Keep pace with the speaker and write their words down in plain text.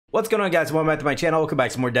What's going on, guys? Welcome back to my channel. Welcome back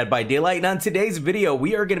to some more Dead by Daylight. And on today's video,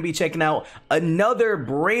 we are going to be checking out another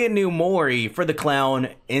brand new Mori for the clown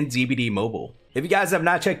in DBD Mobile. If you guys have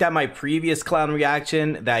not checked out my previous clown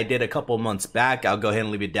reaction that I did a couple months back, I'll go ahead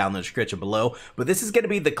and leave it down in the description below. But this is going to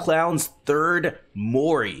be the clown's third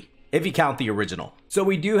Mori, if you count the original. So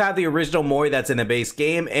we do have the original Mori that's in the base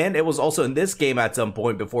game, and it was also in this game at some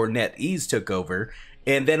point before NetEase took over.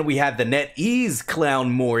 And then we have the NetEase clown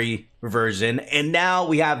Mori version, and now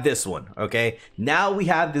we have this one, okay? Now we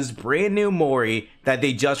have this brand new Mori that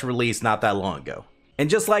they just released not that long ago. And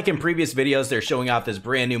just like in previous videos, they're showing off this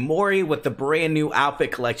brand new Mori with the brand new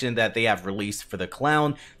outfit collection that they have released for the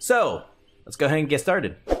clown. So let's go ahead and get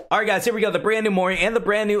started. Alright guys, here we go, the brand new Mori and the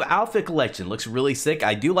brand new outfit collection. Looks really sick.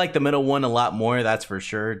 I do like the middle one a lot more, that's for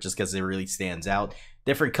sure, just because it really stands out.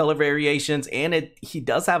 Different color variations, and he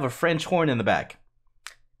does have a French horn in the back.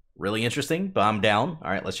 Really interesting, but I'm down.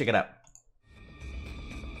 All right, let's check it out.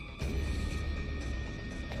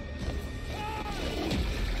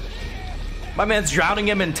 My man's drowning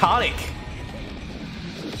him in tonic.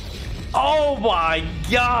 Oh my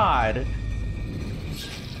god!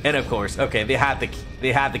 And of course, okay, they had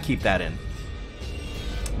to keep that in.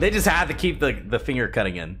 They just had to keep the finger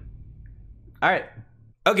cutting in. All right.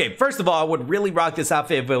 Okay, first of all, I would really rock this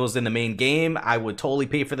outfit if it was in the main game. I would totally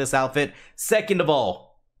pay for this outfit. Second of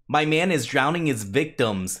all, my man is drowning his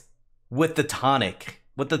victims with the tonic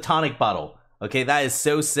bottle. Okay, that is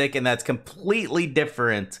so sick, and that's completely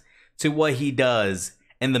different to what he does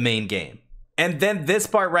in the main game. And then this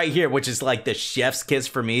part right here, which is like the chef's kiss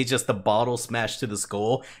for me, just the bottle smashed to the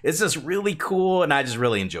skull. It's just really cool, and I just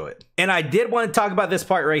really enjoy it. And I did want to talk about this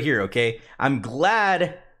part right here, okay? I'm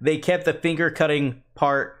glad they kept the finger cutting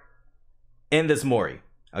part in this Mori.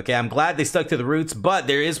 Okay, I'm glad they stuck to the roots, but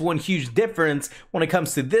there is one huge difference when it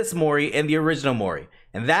comes to this Mori and the original Mori.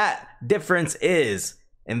 And that difference is,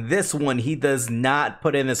 in this one, he does not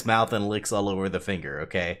put in his mouth and licks all over the finger,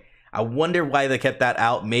 okay? I wonder why they kept that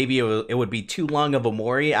out. Maybe it would be too long of a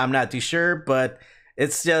Mori. I'm not too sure, but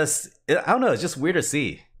it's just, I don't know, it's just weird to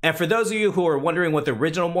see. And for those of you who are wondering what the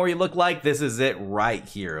original Mori looked like, this is it right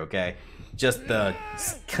here, okay? Just the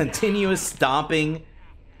continuous stomping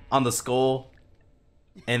on the skull.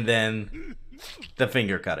 And then the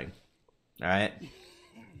finger cutting. All right.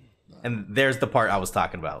 And there's the part I was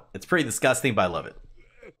talking about. It's pretty disgusting, but I love it.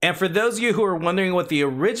 And for those of you who are wondering what the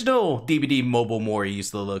original DBD Mobile Mori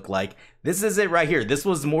used to look like, this is it right here. This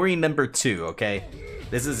was Mori number 2, okay?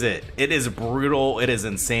 This is it. It is brutal. It is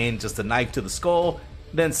insane. Just a knife to the skull,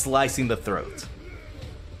 then slicing the throat.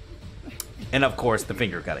 And of course, the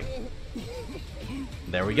finger cutting.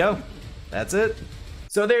 There we go. That's it.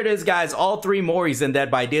 So there it is, guys. All 3 Moris in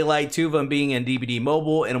Dead by Daylight, 2 of them being in DBD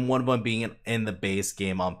Mobile, and 1 of them being in the base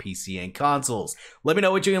game on PC and consoles. Let me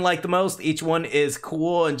know what you like the most. Each one is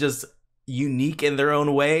cool and just unique in their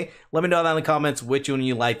own way. Let me know down in the comments which one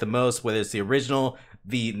you like the most, whether it's the original,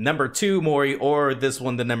 the number 2 Mori, or this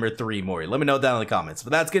one, the number 3 Mori. Let me know down in the comments.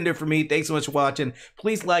 But that's gonna do it for me. Thanks so much for watching.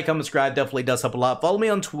 Please like, comment, subscribe. Definitely does help a lot. Follow me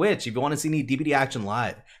on Twitch if you want to see any DBD action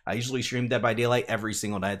live. I usually stream Dead by Daylight every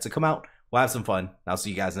single night, so come out. We'll have some fun. I'll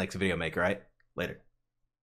see you guys next video, Maker, right? Later.